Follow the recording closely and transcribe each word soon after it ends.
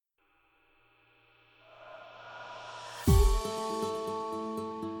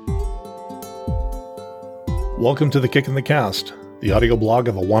Welcome to The Kick in the Cast, the audio blog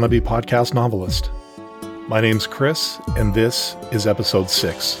of a wannabe podcast novelist. My name's Chris, and this is episode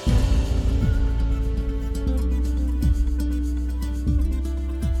 6.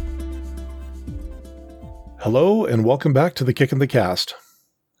 Hello, and welcome back to The Kick in the Cast.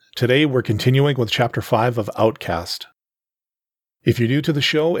 Today, we're continuing with Chapter 5 of Outcast. If you're new to the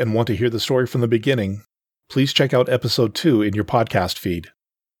show and want to hear the story from the beginning, please check out Episode 2 in your podcast feed.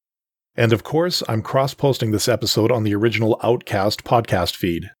 And of course, I'm cross-posting this episode on the original Outcast podcast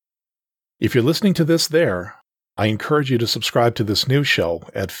feed. If you're listening to this there, I encourage you to subscribe to this new show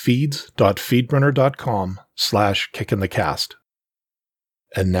at feeds.feedburner.com/kickinthecast.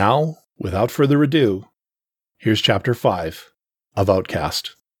 And now, without further ado, here's Chapter 5 of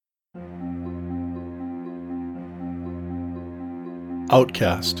Outcast.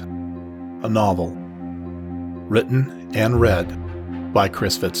 Outcast, a novel. Written and read by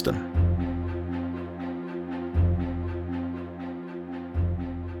Chris Fitston.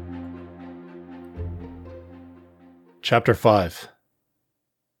 Chapter 5.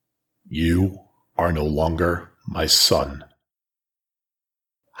 You are no longer my son.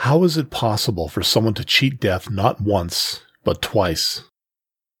 How is it possible for someone to cheat death not once, but twice?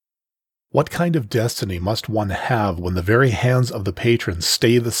 What kind of destiny must one have when the very hands of the patron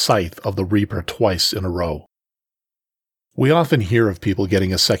stay the scythe of the reaper twice in a row? We often hear of people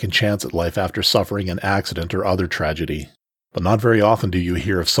getting a second chance at life after suffering an accident or other tragedy, but not very often do you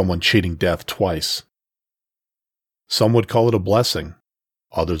hear of someone cheating death twice. Some would call it a blessing,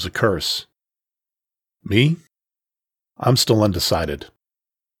 others a curse. Me? I'm still undecided.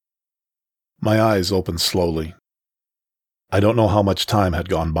 My eyes opened slowly. I don't know how much time had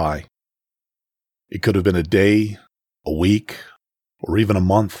gone by. It could have been a day, a week, or even a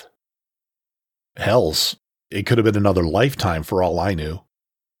month. Hells, it could have been another lifetime for all I knew.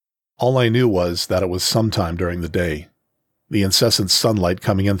 All I knew was that it was sometime during the day. The incessant sunlight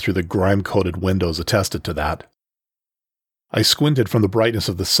coming in through the grime-coated windows attested to that. I squinted from the brightness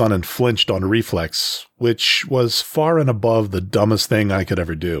of the sun and flinched on reflex, which was far and above the dumbest thing I could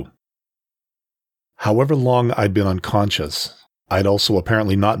ever do. However long I'd been unconscious, I'd also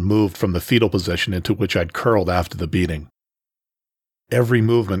apparently not moved from the fetal position into which I'd curled after the beating. Every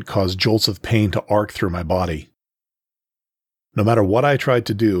movement caused jolts of pain to arc through my body. No matter what I tried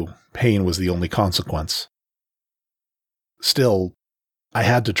to do, pain was the only consequence. Still, I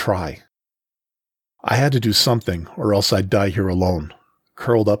had to try. I had to do something, or else I'd die here alone,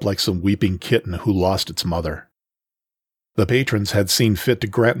 curled up like some weeping kitten who lost its mother. The patrons had seen fit to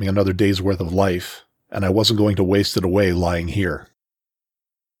grant me another day's worth of life, and I wasn't going to waste it away lying here.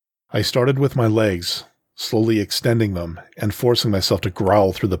 I started with my legs, slowly extending them and forcing myself to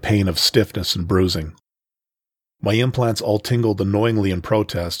growl through the pain of stiffness and bruising. My implants all tingled annoyingly in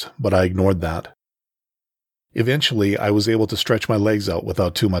protest, but I ignored that. Eventually, I was able to stretch my legs out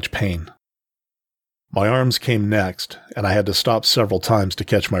without too much pain. My arms came next, and I had to stop several times to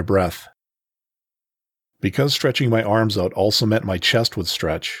catch my breath. Because stretching my arms out also meant my chest would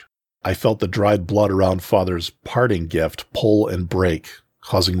stretch, I felt the dried blood around Father's parting gift pull and break,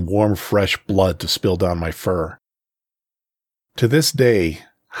 causing warm, fresh blood to spill down my fur. To this day,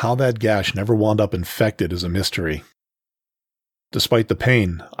 how that gash never wound up infected is a mystery. Despite the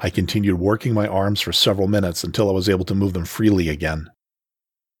pain, I continued working my arms for several minutes until I was able to move them freely again.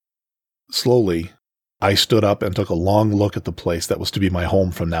 Slowly, I stood up and took a long look at the place that was to be my home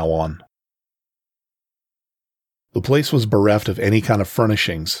from now on. The place was bereft of any kind of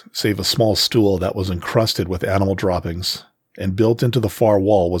furnishings, save a small stool that was encrusted with animal droppings, and built into the far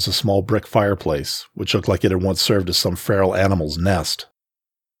wall was a small brick fireplace, which looked like it had once served as some feral animal's nest.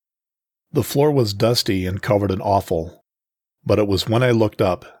 The floor was dusty and covered in offal, but it was when I looked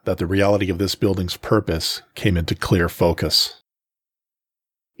up that the reality of this building's purpose came into clear focus.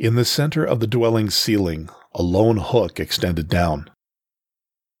 In the center of the dwelling's ceiling, a lone hook extended down.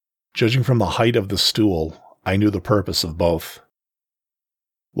 Judging from the height of the stool, I knew the purpose of both.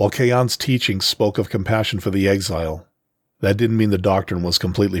 While Kayan's teachings spoke of compassion for the exile, that didn't mean the doctrine was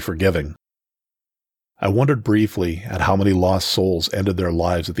completely forgiving. I wondered briefly at how many lost souls ended their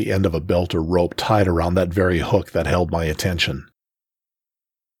lives at the end of a belt or rope tied around that very hook that held my attention.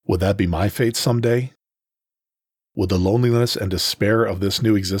 Would that be my fate someday? Would the loneliness and despair of this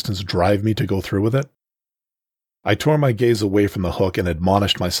new existence drive me to go through with it? I tore my gaze away from the hook and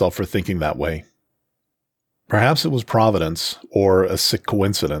admonished myself for thinking that way. Perhaps it was providence, or a sick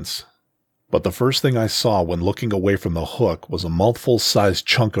coincidence, but the first thing I saw when looking away from the hook was a mouthful-sized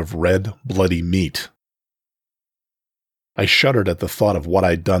chunk of red, bloody meat. I shuddered at the thought of what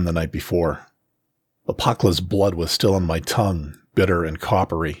I'd done the night before. The Pakla's blood was still on my tongue, bitter and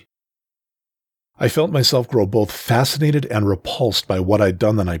coppery. I felt myself grow both fascinated and repulsed by what I'd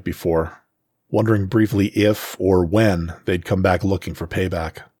done the night before, wondering briefly if or when they'd come back looking for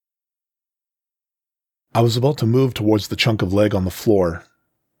payback. I was about to move towards the chunk of leg on the floor,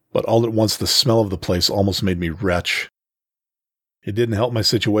 but all at once the smell of the place almost made me retch. It didn't help my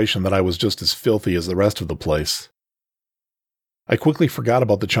situation that I was just as filthy as the rest of the place. I quickly forgot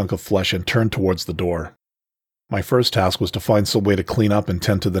about the chunk of flesh and turned towards the door. My first task was to find some way to clean up and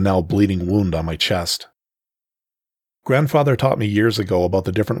tend to the now bleeding wound on my chest. Grandfather taught me years ago about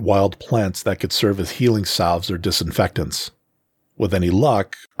the different wild plants that could serve as healing salves or disinfectants. With any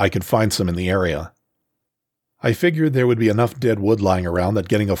luck, I could find some in the area. I figured there would be enough dead wood lying around that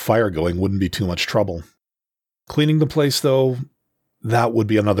getting a fire going wouldn't be too much trouble. Cleaning the place, though, that would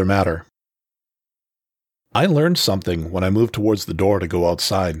be another matter. I learned something when I moved towards the door to go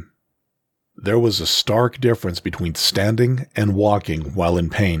outside. There was a stark difference between standing and walking while in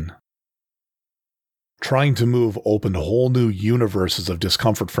pain. Trying to move opened whole new universes of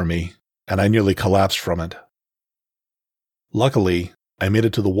discomfort for me, and I nearly collapsed from it. Luckily, I made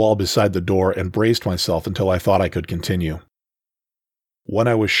it to the wall beside the door and braced myself until I thought I could continue. When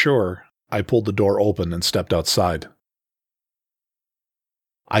I was sure, I pulled the door open and stepped outside.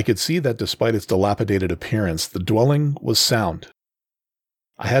 I could see that despite its dilapidated appearance, the dwelling was sound.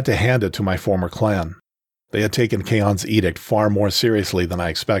 I had to hand it to my former clan. They had taken Kaon's edict far more seriously than I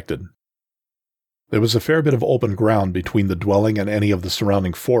expected. There was a fair bit of open ground between the dwelling and any of the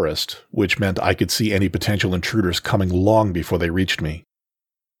surrounding forest, which meant I could see any potential intruders coming long before they reached me.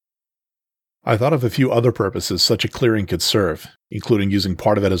 I thought of a few other purposes such a clearing could serve, including using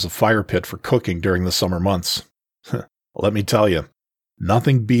part of it as a fire pit for cooking during the summer months. Let me tell you,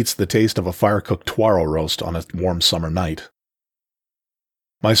 nothing beats the taste of a fire-cooked Twaro roast on a warm summer night.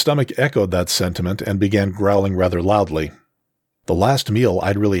 My stomach echoed that sentiment and began growling rather loudly. The last meal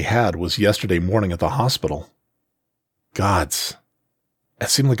I'd really had was yesterday morning at the hospital. Gods,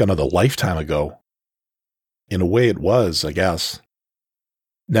 that seemed like another lifetime ago. In a way it was, I guess.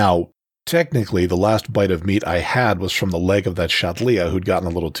 Now, technically the last bite of meat I had was from the leg of that Chatlia who'd gotten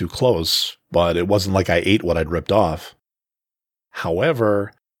a little too close, but it wasn't like I ate what I'd ripped off.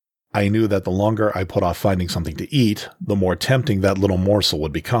 However, I knew that the longer I put off finding something to eat, the more tempting that little morsel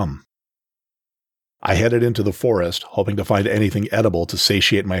would become. I headed into the forest, hoping to find anything edible to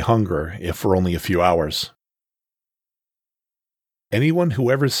satiate my hunger, if for only a few hours. Anyone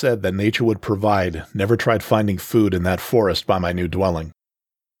who ever said that nature would provide never tried finding food in that forest by my new dwelling.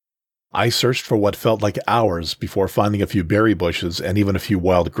 I searched for what felt like hours before finding a few berry bushes and even a few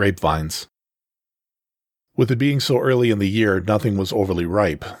wild grapevines. With it being so early in the year, nothing was overly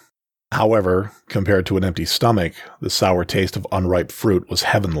ripe. However, compared to an empty stomach, the sour taste of unripe fruit was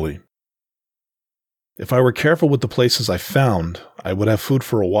heavenly. If I were careful with the places I found, I would have food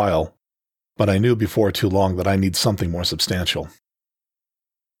for a while, but I knew before too long that I need something more substantial.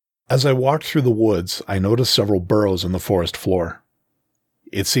 As I walked through the woods, I noticed several burrows in the forest floor.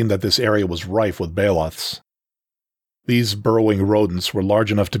 It seemed that this area was rife with Baloths. These burrowing rodents were large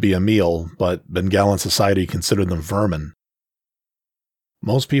enough to be a meal, but Bengalan society considered them vermin.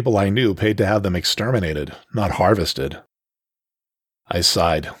 Most people I knew paid to have them exterminated, not harvested. I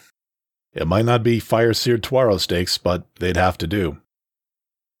sighed. It might not be fire-seared Twaro steaks, but they'd have to do.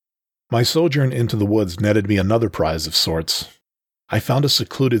 My sojourn into the woods netted me another prize of sorts. I found a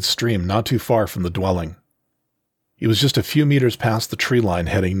secluded stream not too far from the dwelling. It was just a few meters past the tree line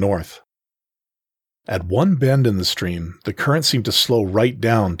heading north. At one bend in the stream, the current seemed to slow right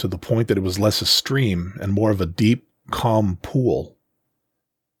down to the point that it was less a stream and more of a deep, calm pool.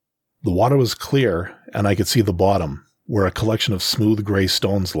 The water was clear, and I could see the bottom, where a collection of smooth gray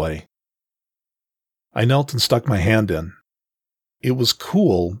stones lay. I knelt and stuck my hand in. It was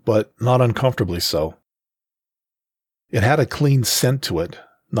cool, but not uncomfortably so. It had a clean scent to it,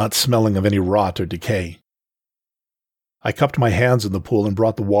 not smelling of any rot or decay. I cupped my hands in the pool and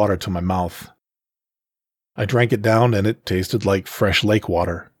brought the water to my mouth. I drank it down, and it tasted like fresh lake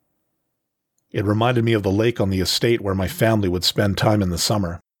water. It reminded me of the lake on the estate where my family would spend time in the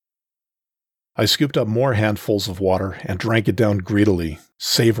summer. I scooped up more handfuls of water and drank it down greedily,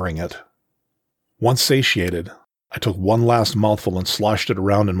 savoring it. Once satiated, I took one last mouthful and sloshed it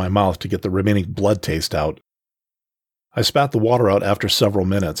around in my mouth to get the remaining blood taste out. I spat the water out after several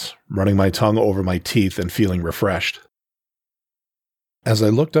minutes, running my tongue over my teeth and feeling refreshed. As I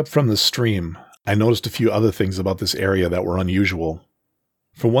looked up from the stream, I noticed a few other things about this area that were unusual.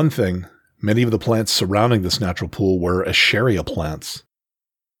 For one thing, many of the plants surrounding this natural pool were Escheria plants.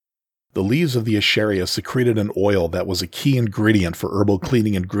 The leaves of the Escheria secreted an oil that was a key ingredient for herbal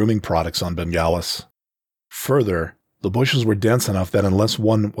cleaning and grooming products on Bengalis. Further, The bushes were dense enough that unless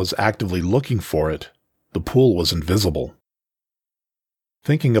one was actively looking for it, the pool was invisible.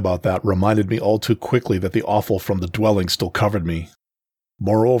 Thinking about that reminded me all too quickly that the offal from the dwelling still covered me.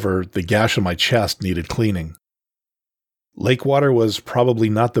 Moreover, the gash in my chest needed cleaning. Lake water was probably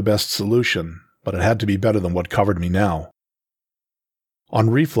not the best solution, but it had to be better than what covered me now. On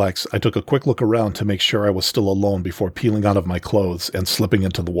reflex, I took a quick look around to make sure I was still alone before peeling out of my clothes and slipping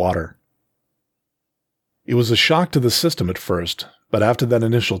into the water. It was a shock to the system at first, but after that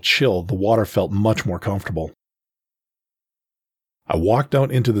initial chill, the water felt much more comfortable. I walked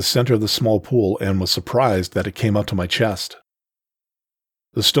out into the center of the small pool and was surprised that it came up to my chest.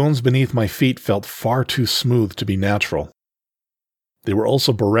 The stones beneath my feet felt far too smooth to be natural. They were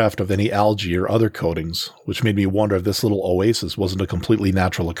also bereft of any algae or other coatings, which made me wonder if this little oasis wasn't a completely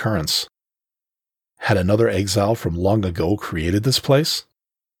natural occurrence. Had another exile from long ago created this place?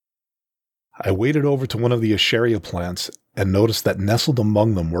 I waded over to one of the Escheria plants and noticed that nestled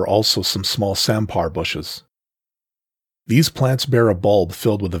among them were also some small sampar bushes. These plants bear a bulb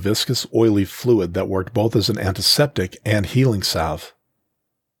filled with a viscous, oily fluid that worked both as an antiseptic and healing salve.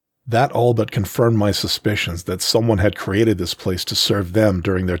 That all but confirmed my suspicions that someone had created this place to serve them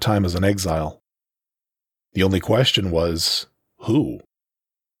during their time as an exile. The only question was, who?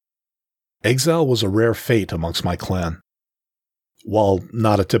 Exile was a rare fate amongst my clan. While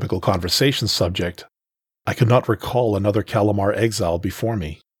not a typical conversation subject, I could not recall another Kalamar exile before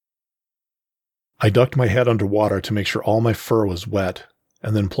me. I ducked my head underwater to make sure all my fur was wet,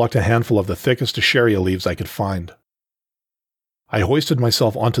 and then plucked a handful of the thickest Escheria leaves I could find. I hoisted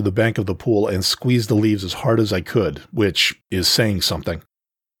myself onto the bank of the pool and squeezed the leaves as hard as I could, which is saying something.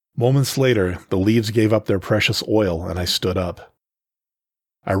 Moments later, the leaves gave up their precious oil and I stood up.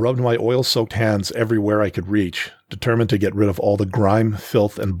 I rubbed my oil-soaked hands everywhere I could reach, determined to get rid of all the grime,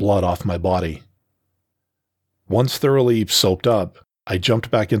 filth, and blood off my body. Once thoroughly soaped up, I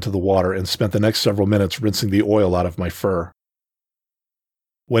jumped back into the water and spent the next several minutes rinsing the oil out of my fur.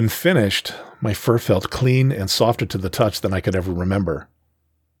 When finished, my fur felt clean and softer to the touch than I could ever remember.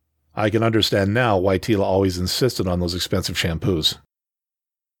 I can understand now why Tila always insisted on those expensive shampoos.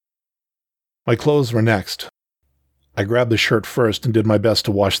 My clothes were next. I grabbed the shirt first and did my best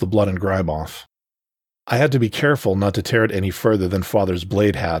to wash the blood and grime off. I had to be careful not to tear it any further than Father's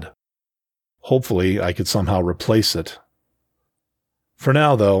blade had. Hopefully, I could somehow replace it. For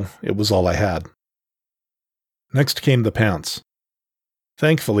now, though, it was all I had. Next came the pants.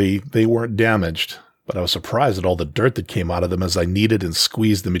 Thankfully, they weren't damaged, but I was surprised at all the dirt that came out of them as I kneaded and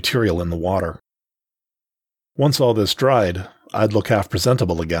squeezed the material in the water. Once all this dried, I'd look half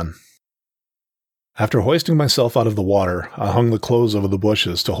presentable again. After hoisting myself out of the water, I hung the clothes over the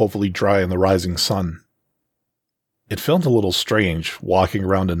bushes to hopefully dry in the rising sun. It felt a little strange, walking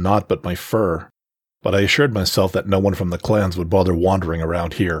around in naught but my fur, but I assured myself that no one from the clans would bother wandering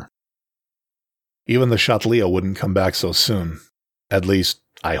around here. Even the Chatlia wouldn't come back so soon. At least,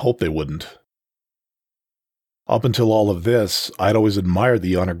 I hope they wouldn't. Up until all of this, I'd always admired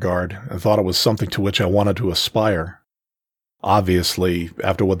the Honor Guard and thought it was something to which I wanted to aspire. Obviously,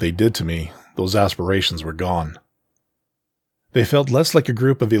 after what they did to me, those aspirations were gone. They felt less like a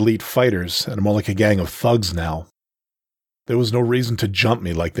group of elite fighters and more like a gang of thugs now. There was no reason to jump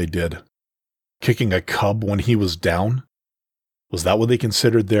me like they did. Kicking a cub when he was down? Was that what they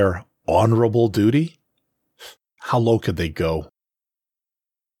considered their honorable duty? How low could they go?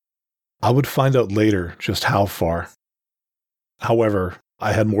 I would find out later just how far. However,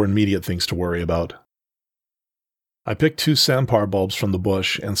 I had more immediate things to worry about. I picked 2 sampar bulbs from the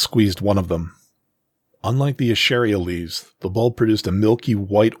bush and squeezed one of them. Unlike the Escheria leaves, the bulb produced a milky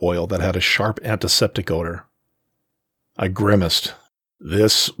white oil that had a sharp antiseptic odor. I grimaced.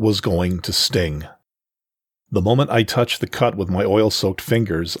 This was going to sting. The moment I touched the cut with my oil-soaked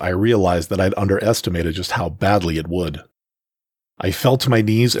fingers, I realized that I'd underestimated just how badly it would. I fell to my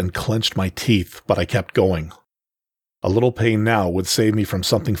knees and clenched my teeth, but I kept going. A little pain now would save me from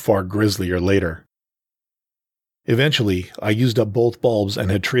something far grislier later. Eventually, I used up both bulbs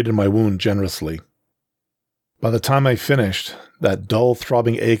and had treated my wound generously. By the time I finished, that dull,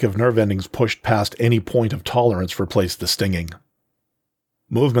 throbbing ache of nerve endings pushed past any point of tolerance replaced the stinging.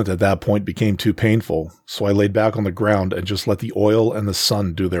 Movement at that point became too painful, so I laid back on the ground and just let the oil and the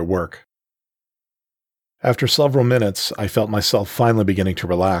sun do their work. After several minutes, I felt myself finally beginning to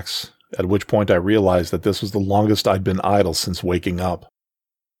relax, at which point I realized that this was the longest I'd been idle since waking up.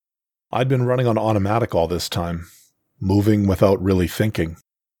 I'd been running on automatic all this time, moving without really thinking.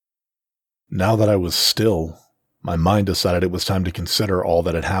 Now that I was still, my mind decided it was time to consider all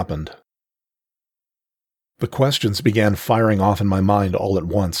that had happened. The questions began firing off in my mind all at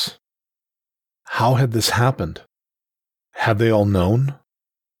once. How had this happened? Had they all known?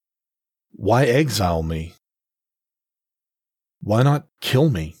 Why exile me? Why not kill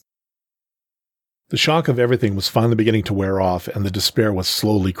me? The shock of everything was finally beginning to wear off, and the despair was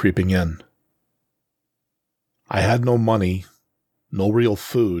slowly creeping in. I had no money, no real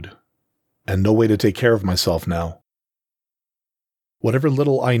food, and no way to take care of myself now. Whatever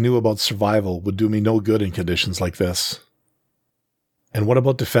little I knew about survival would do me no good in conditions like this. And what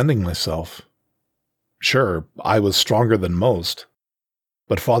about defending myself? Sure, I was stronger than most,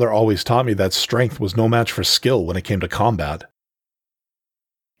 but Father always taught me that strength was no match for skill when it came to combat.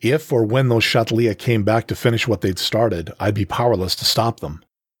 If or when those Chatelier came back to finish what they'd started, I'd be powerless to stop them.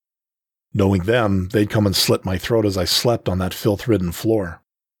 Knowing them, they'd come and slit my throat as I slept on that filth-ridden floor.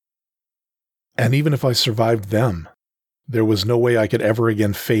 And even if I survived them, there was no way I could ever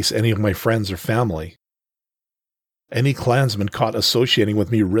again face any of my friends or family. Any clansman caught associating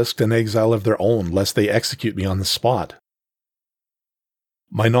with me risked an exile of their own lest they execute me on the spot.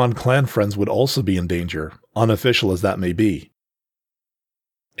 My non-clan friends would also be in danger, unofficial as that may be.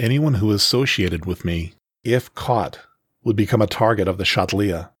 Anyone who associated with me, if caught, would become a target of the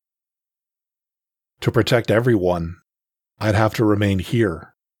Chatelier. To protect everyone, I'd have to remain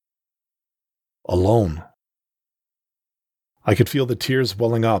here. Alone. I could feel the tears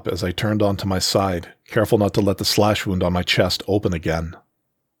welling up as I turned onto my side, careful not to let the slash wound on my chest open again.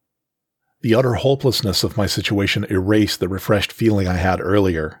 The utter hopelessness of my situation erased the refreshed feeling I had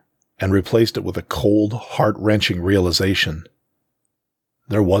earlier, and replaced it with a cold, heart-wrenching realization.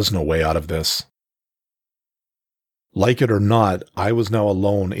 There was no way out of this. Like it or not, I was now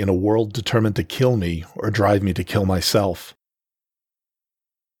alone in a world determined to kill me or drive me to kill myself.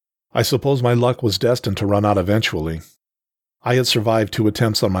 I suppose my luck was destined to run out eventually. I had survived 2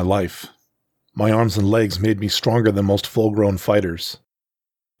 attempts on my life. My arms and legs made me stronger than most full-grown fighters.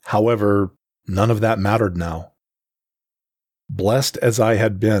 However, none of that mattered now. Blessed as I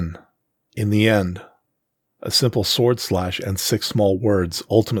had been, in the end, a simple sword slash and 6 small words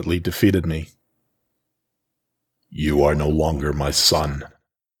ultimately defeated me. You are no longer my son.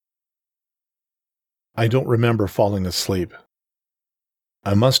 I don't remember falling asleep.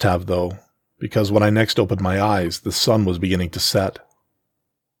 I must have, though, because when I next opened my eyes, the sun was beginning to set.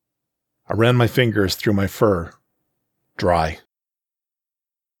 I ran my fingers through my fur. Dry.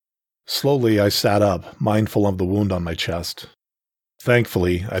 Slowly, I sat up, mindful of the wound on my chest.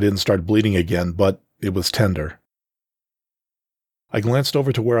 Thankfully, I didn't start bleeding again, but it was tender. I glanced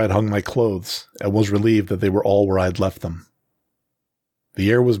over to where I'd hung my clothes, and was relieved that they were all where I'd left them. The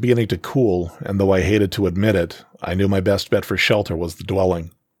air was beginning to cool, and though I hated to admit it, I knew my best bet for shelter was the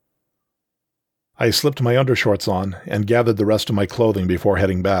dwelling. I slipped my undershorts on, and gathered the rest of my clothing before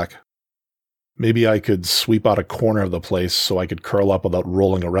heading back. Maybe I could sweep out a corner of the place so I could curl up without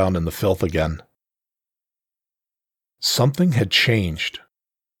rolling around in the filth again. Something had changed.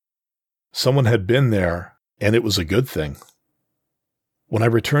 Someone had been there, and it was a good thing. When I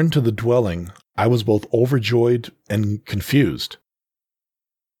returned to the dwelling, I was both overjoyed and confused.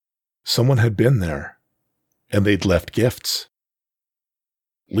 Someone had been there, and they'd left gifts.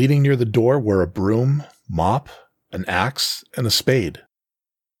 Leaning near the door were a broom, mop, an axe, and a spade.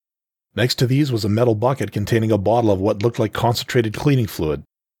 Next to these was a metal bucket containing a bottle of what looked like concentrated cleaning fluid,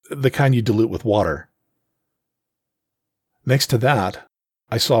 the kind you dilute with water. Next to that,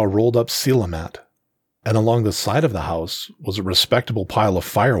 I saw a rolled-up Silamat, and along the side of the house was a respectable pile of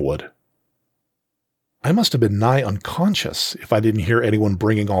firewood. I must have been nigh unconscious if I didn't hear anyone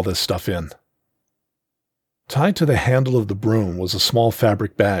bringing all this stuff in. Tied to the handle of the broom was a small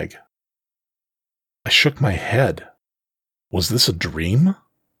fabric bag. I shook my head. Was this a dream?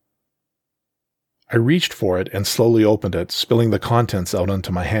 I reached for it and slowly opened it, spilling the contents out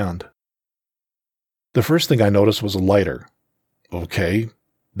onto my hand. The first thing I noticed was a lighter. Okay,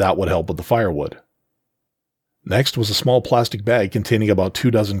 that would help with the firewood. Next was a small plastic bag containing about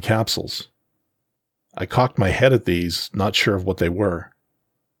 24 capsules. I cocked my head at these, not sure of what they were.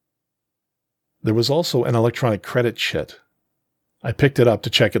 There was also an electronic credit chit. I picked it up to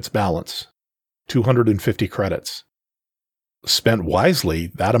check its balance. 250 credits. Spent wisely,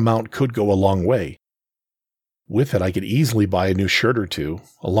 that amount could go a long way. With it, I could easily buy a new shirt or two,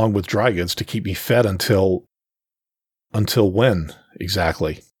 along with dry goods to keep me fed until when,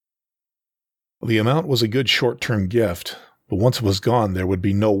 exactly? The amount was a good short-term gift, but once it was gone, there would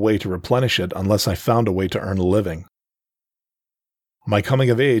be no way to replenish it unless I found a way to earn a living. My coming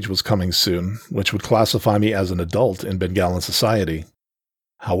of age was coming soon, which would classify me as an adult in Bengalan society.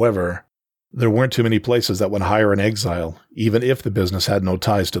 However, there weren't too many places that would hire an exile, even if the business had no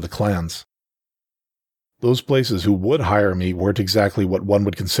ties to the clans. Those places who would hire me weren't exactly what one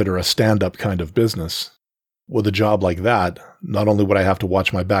would consider a stand-up kind of business. With a job like that, not only would I have to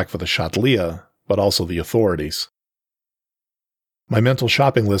watch my back for the Chatlia, but also the authorities. My mental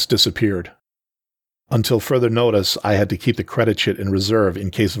shopping list disappeared. Until further notice, I had to keep the credit chit in reserve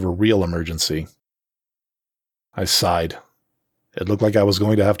in case of a real emergency. I sighed. It looked like I was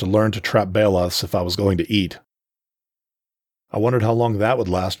going to have to learn to trap Baloths if I was going to eat. I wondered how long that would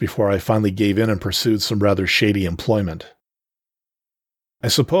last before I finally gave in and pursued some rather shady employment. I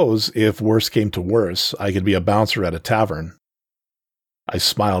suppose, if worse came to worse, I could be a bouncer at a tavern. I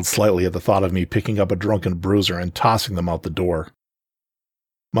smiled slightly at the thought of me picking up a drunken bruiser and tossing them out the door.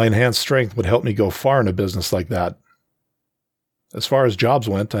 My enhanced strength would help me go far in a business like that. As far as jobs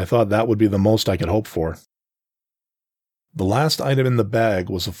went, I thought that would be the most I could hope for. The last item in the bag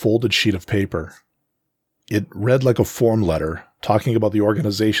was a folded sheet of paper. It read like a form letter, talking about the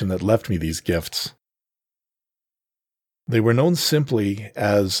organization that left me these gifts. They were known simply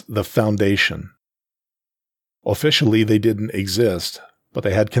as the Foundation. Officially, they didn't exist, but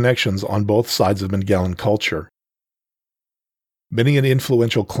they had connections on both sides of Bengalan culture. Many an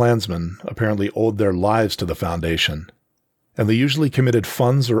influential clansman apparently owed their lives to the Foundation, and they usually committed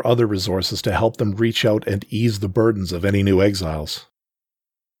funds or other resources to help them reach out and ease the burdens of any new exiles.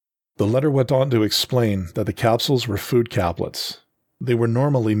 The letter went on to explain that the capsules were food caplets. They were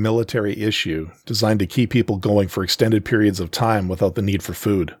normally military issue, designed to keep people going for extended periods of time without the need for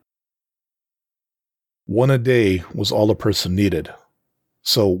food. One a day was all a person needed.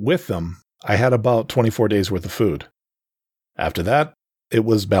 So with them, I had about 24 days worth of food. After that, it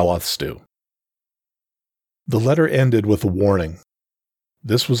was Baloth stew. The letter ended with a warning.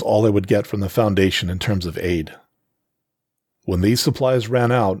 This was all I would get from the Foundation in terms of aid. When these supplies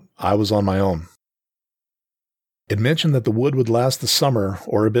ran out, I was on my own. It mentioned that the wood would last the summer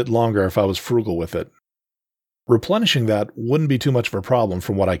or a bit longer if I was frugal with it. Replenishing that wouldn't be too much of a problem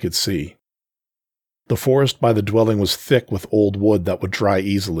from what I could see. The forest by the dwelling was thick with old wood that would dry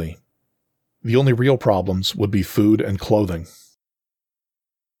easily. The only real problems would be food and clothing.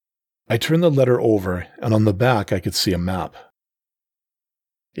 I turned the letter over, and on the back I could see a map.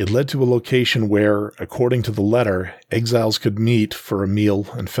 It led to a location where, according to the letter, exiles could meet for a meal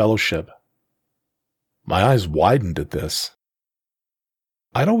and fellowship. My eyes widened at this.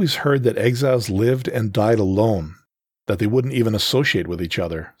 I'd always heard that exiles lived and died alone, that they wouldn't even associate with each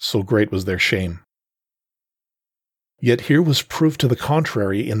other, so great was their shame. Yet here was proof to the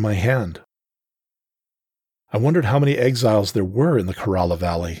contrary in my hand. I wondered how many exiles there were in the Kerala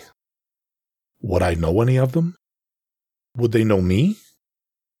Valley. Would I know any of them? Would they know me?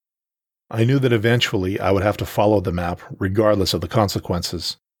 I knew that eventually I would have to follow the map, regardless of the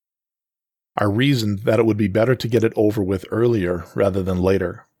consequences. I reasoned that it would be better to get it over with earlier rather than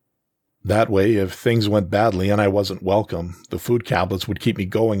later. That way, if things went badly and I wasn't welcome, the food caplets would keep me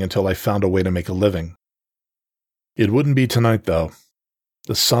going until I found a way to make a living. It wouldn't be tonight, though.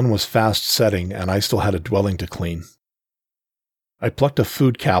 The sun was fast setting, and I still had a dwelling to clean. I plucked a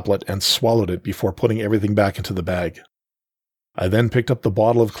food caplet and swallowed it before putting everything back into the bag. I then picked up the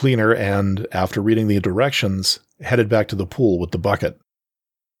bottle of cleaner and, after reading the directions, headed back to the pool with the bucket.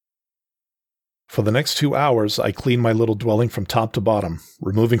 For the next 2 hours, I cleaned my little dwelling from top to bottom,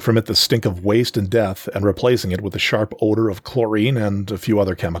 removing from it the stink of waste and death and replacing it with the sharp odor of chlorine and a few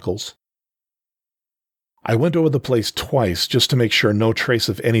other chemicals. I went over the place twice just to make sure no trace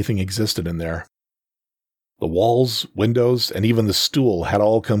of anything existed in there. The walls, windows, and even the stool had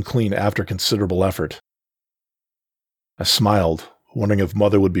all come clean after considerable effort. I smiled, wondering if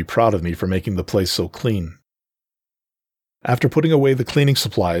Mother would be proud of me for making the place so clean. After putting away the cleaning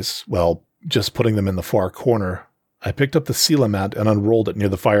supplies, well, just putting them in the far corner, I picked up the Sila mat and unrolled it near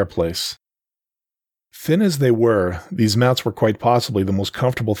the fireplace. Thin as they were, these mats were quite possibly the most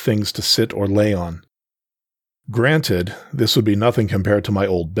comfortable things to sit or lay on. Granted, this would be nothing compared to my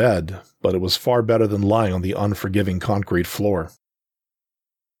old bed, but it was far better than lying on the unforgiving concrete floor.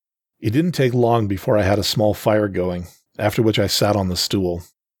 It didn't take long before I had a small fire going, after which I sat on the stool.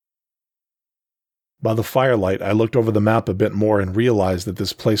 By the firelight, I looked over the map a bit more and realized that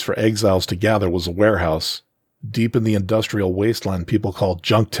this place for exiles to gather was a warehouse, deep in the industrial wasteland people call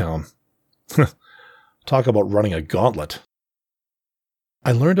Junktown. Talk about running a gauntlet.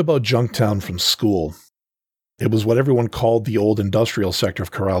 I learned about Junktown from school. It was what everyone called the old industrial sector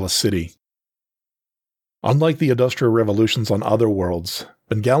of Kerala City. Unlike the industrial revolutions on other worlds,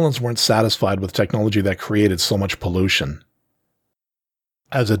 Bengalans weren't satisfied with technology that created so much pollution.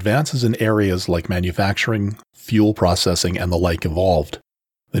 As advances in areas like manufacturing, fuel processing, and the like evolved,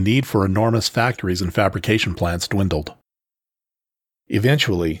 the need for enormous factories and fabrication plants dwindled.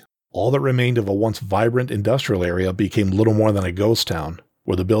 Eventually, all that remained of a once vibrant industrial area became little more than a ghost town,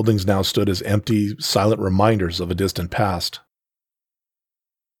 where the buildings now stood as empty, silent reminders of a distant past.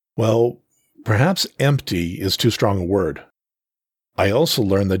 Well, perhaps empty is too strong a word. I also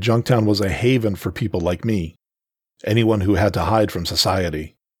learned that Junktown was a haven for people like me, anyone who had to hide from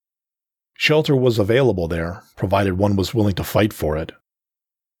society. Shelter was available there, provided one was willing to fight for it.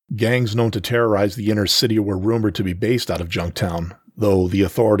 Gangs known to terrorize the inner city were rumored to be based out of Junktown, though the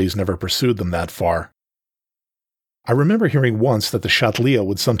authorities never pursued them that far. I remember hearing once that the Chatelier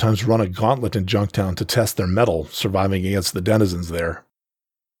would sometimes run a gauntlet in Junktown to test their mettle, surviving against the denizens there.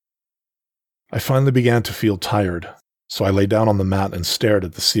 I finally began to feel tired, so I lay down on the mat and stared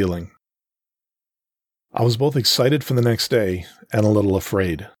at the ceiling. I was both excited for the next day and a little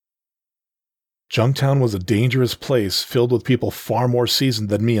afraid. Junktown was a dangerous place filled with people far more seasoned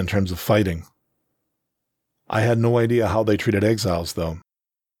than me in terms of fighting. I had no idea how they treated exiles, though.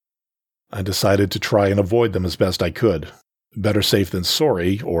 I decided to try and avoid them as best I could. Better safe than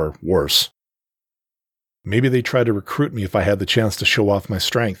sorry, or worse. Maybe they'd try to recruit me if I had the chance to show off my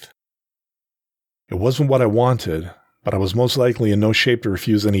strength. It wasn't what I wanted, but I was most likely in no shape to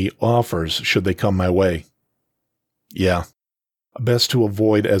refuse any offers should they come my way. Yeah, best to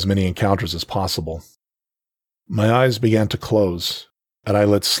avoid as many encounters as possible. My eyes began to close, and I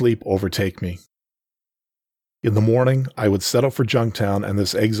let sleep overtake me. In the morning, I would set out for Junktown and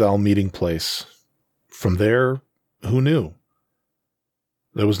this exile meeting place. From there, who knew?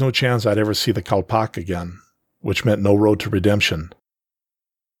 There was no chance I'd ever see the Kalpak again, which meant no road to redemption.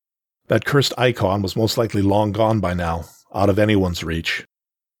 That cursed icon was most likely long gone by now, out of anyone's reach.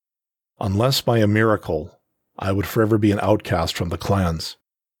 Unless by a miracle, I would forever be an outcast from the clans.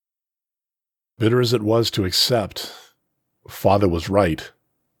 Bitter as it was to accept, Father was right.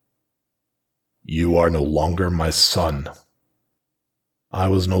 You are no longer my son. I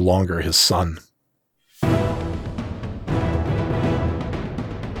was no longer his son.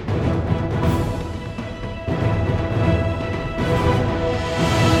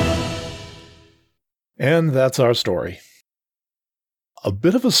 And that's our story. A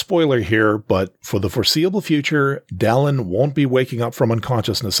bit of a spoiler here, but for the foreseeable future, Dallin won't be waking up from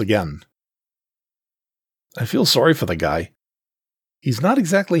unconsciousness again. I feel sorry for the guy. He's not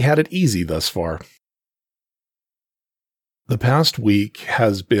exactly had it easy thus far. The past week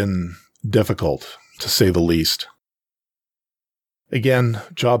has been difficult, to say the least. Again,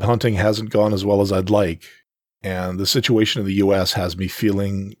 job hunting hasn't gone as well as I'd like, and the situation in the US has me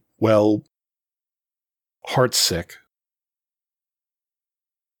feeling, well, heartsick.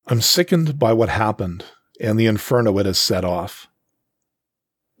 I'm sickened by what happened and the inferno it has set off.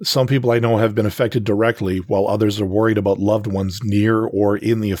 Some people I know have been affected directly, while others are worried about loved ones near or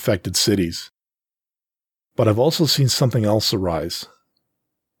in the affected cities. But I've also seen something else arise.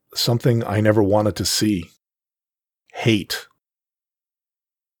 Something I never wanted to see. Hate.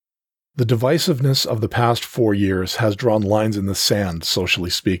 The divisiveness of the past 4 years has drawn lines in the sand, socially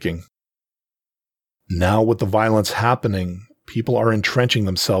speaking. Now, with the violence happening, people are entrenching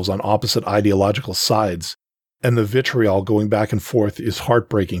themselves on opposite ideological sides, and the vitriol going back and forth is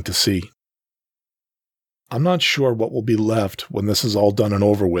heartbreaking to see. I'm not sure what will be left when this is all done and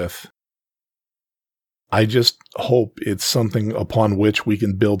over with. I just hope it's something upon which we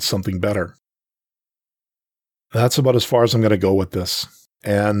can build something better. That's about as far as I'm going to go with this,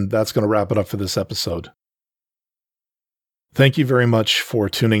 and that's going to wrap it up for this episode. Thank you very much for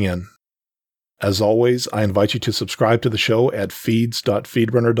tuning in. As always, I invite you to subscribe to the show at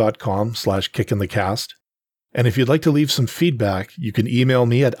feeds.feedrunner.com/kickinthecast. And if you'd like to leave some feedback, you can email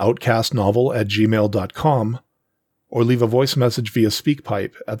me at outcastnovel@gmail.com or leave a voice message via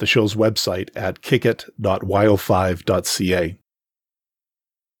SpeakPipe at the show's website at kickit.yo5.ca.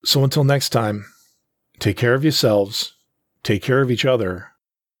 So until next time, take care of yourselves, take care of each other,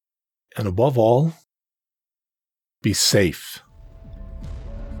 and above all, be safe.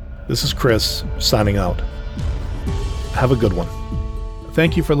 This is Chris, signing out. Have a good one.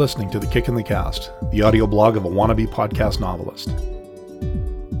 Thank you for listening to The Kick in the Cast, the audio blog of a wannabe podcast novelist.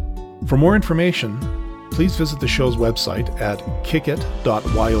 For more information, please visit the show's website at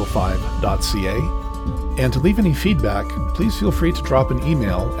kickit.yo5.ca. And to leave any feedback, please feel free to drop an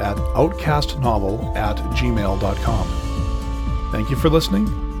email at outcastnovel@gmail.com. Thank you for listening,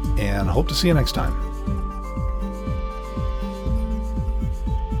 and hope to see you next time.